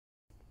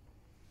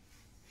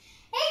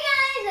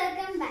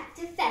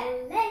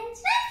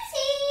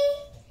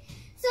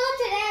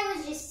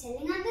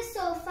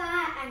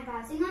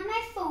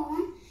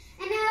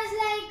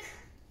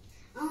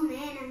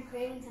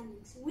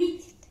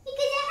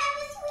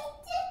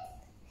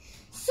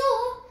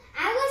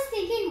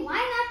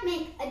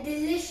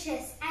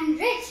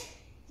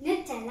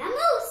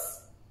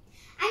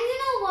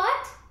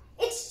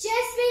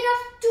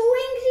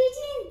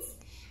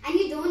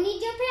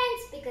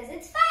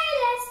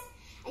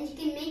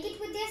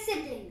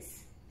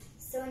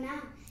So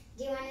now,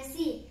 do you want to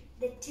see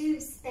the 2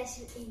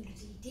 special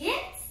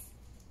ingredients?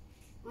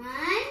 1,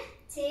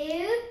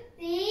 2,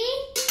 3.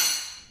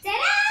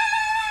 Ta-da!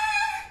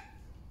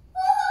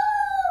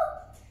 Woohoo!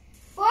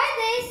 For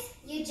this,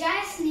 you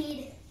just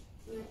need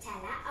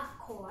Nutella, of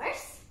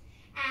course,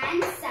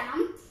 and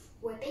some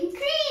whipping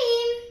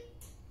cream.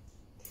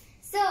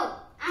 So,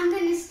 I'm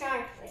going to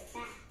start with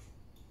that.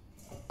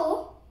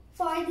 So,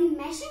 for the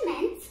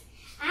measurements,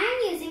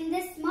 I'm using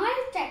this small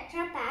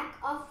Tetra pack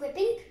of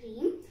whipping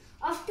cream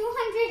of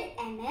 200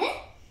 ml,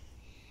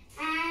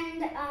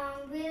 and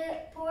we'll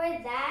pour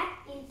that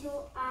into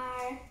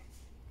our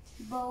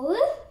bowl.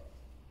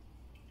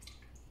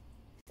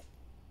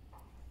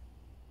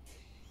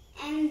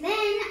 And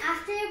then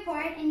after you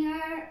pour it in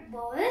your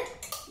bowl,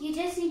 you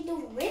just need to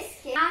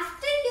whisk it.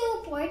 After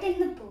you pour it in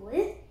the bowl, you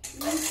need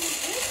to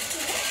whisk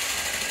it.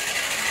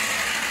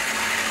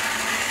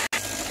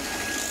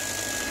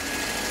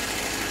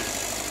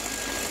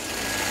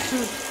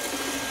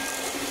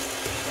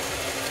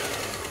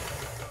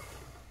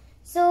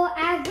 So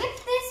I've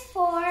whipped this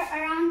for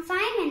around 5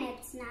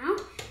 minutes now,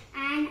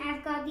 and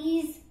I've got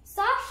these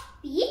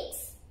soft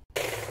peaks.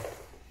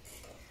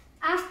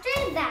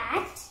 After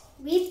that,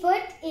 we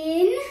put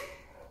in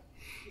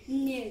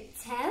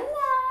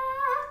Nutella,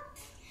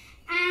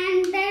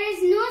 and there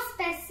is no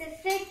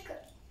specific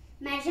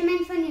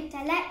measurement for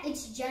Nutella.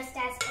 It's just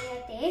as per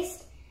your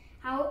taste.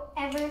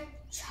 However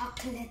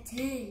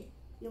chocolatey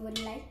you would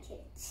like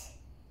it.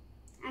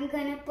 I'm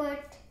gonna put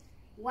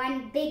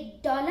 1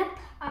 big dollop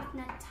of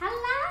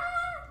Nutella.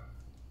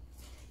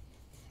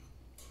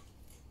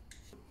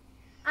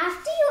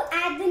 After you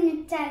add the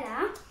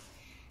Nutella,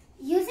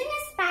 using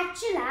a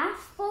spatula,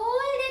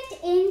 fold it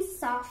in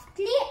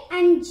softly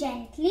and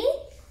gently,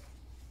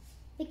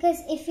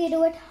 because if you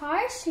do it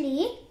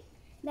harshly,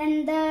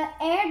 then the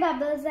air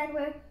bubbles that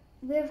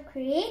we've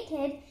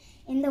created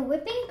in the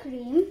whipping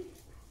cream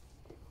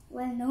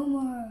will no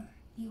more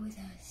be with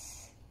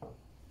us.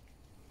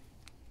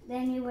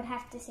 Then we would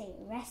have to say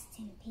rest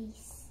in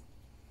peace.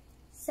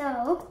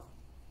 So,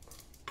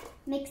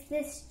 mix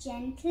this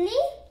gently.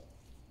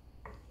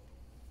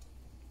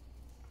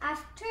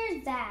 After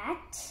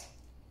that,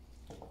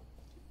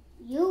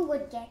 you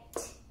would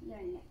get your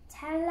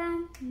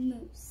Nutella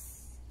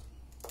mousse.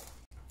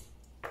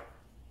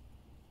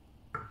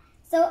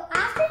 So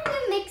after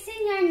you mix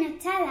in your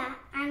Nutella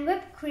and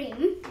whipped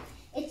cream,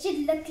 it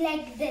should look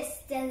like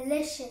this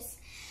delicious,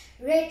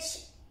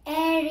 rich,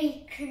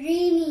 airy,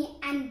 creamy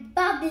and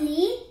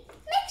bubbly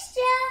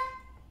mixture.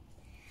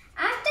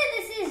 After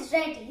this is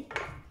ready,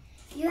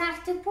 you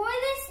have to pour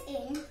this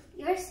in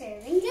your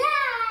serving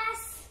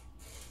glass.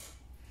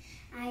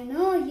 I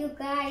know you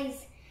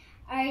guys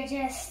are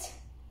just,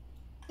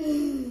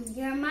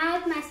 your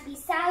mouth must be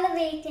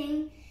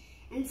salivating,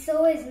 and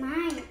so is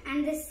mine,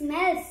 and the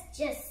smell's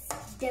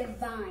just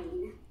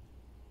divine.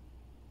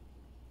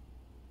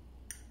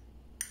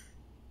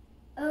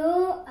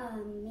 Oh,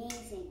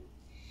 amazing.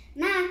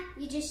 Now,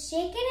 you just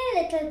shake it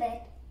a little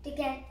bit to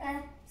get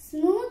a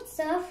smooth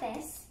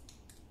surface,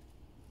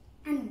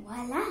 and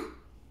voila,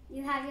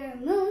 you have your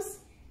mousse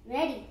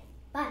ready.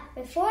 But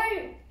before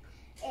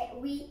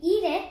we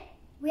eat it,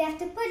 we have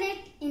to put it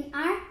in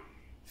our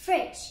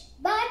fridge.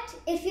 But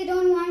if you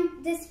don't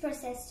want this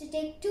process to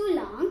take too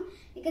long,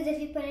 because if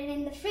you put it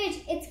in the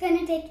fridge, it's going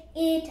to take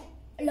 8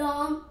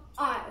 long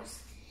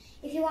hours.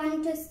 If you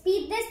want to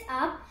speed this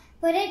up,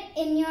 put it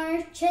in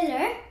your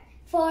chiller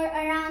for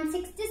around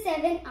 6 to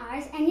 7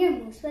 hours and your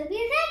mousse will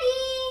be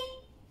ready.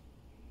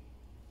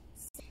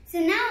 So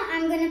now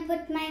I'm going to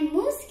put my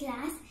mousse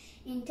glass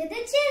into the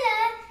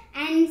chiller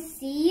and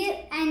see you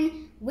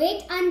and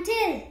wait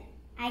until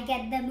I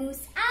get the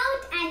mousse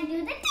out and do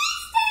the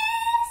taste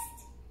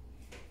test.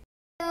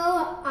 So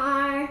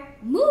our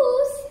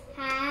mousse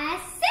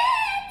has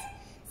set.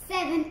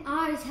 7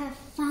 hours have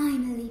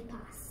finally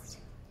passed.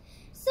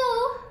 So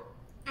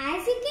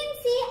as you can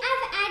see,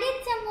 I've added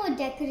some more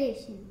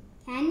decoration.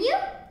 Can you?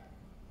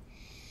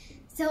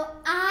 So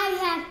I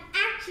have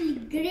actually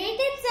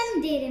grated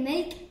some dairy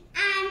milk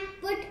and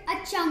put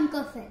a chunk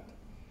of it.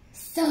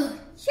 So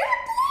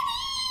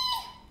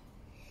chocolatey!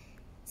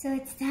 So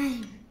it's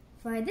time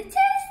for the taste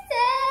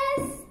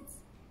test.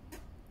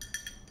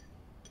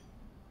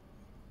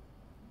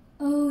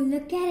 Oh,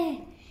 look at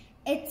it.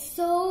 It's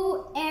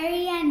so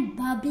airy and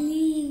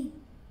bubbly.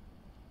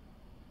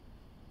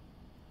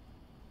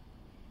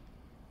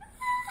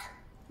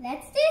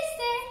 Let's taste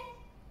it.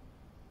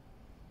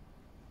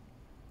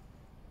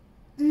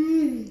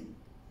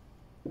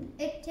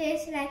 It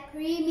tastes like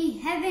creamy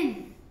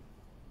heaven.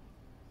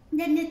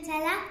 The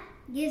Nutella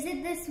gives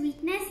it the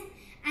sweetness,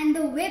 and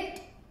the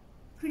whipped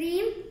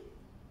cream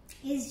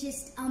is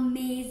just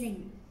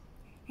amazing.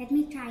 Let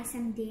me try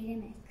some dairy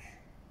milk.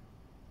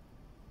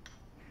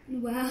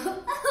 Wow, a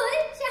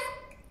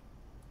chunk.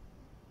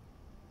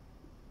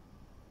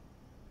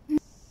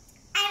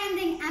 I don't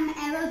think I'm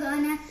ever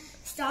gonna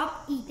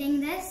stop eating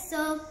this.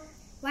 So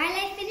while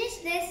I finish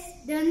this,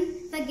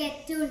 don't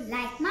forget to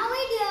like my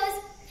videos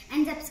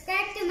and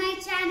subscribe to my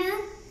channel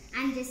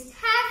and just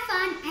have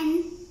fun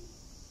and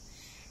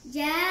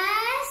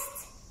just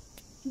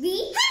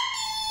We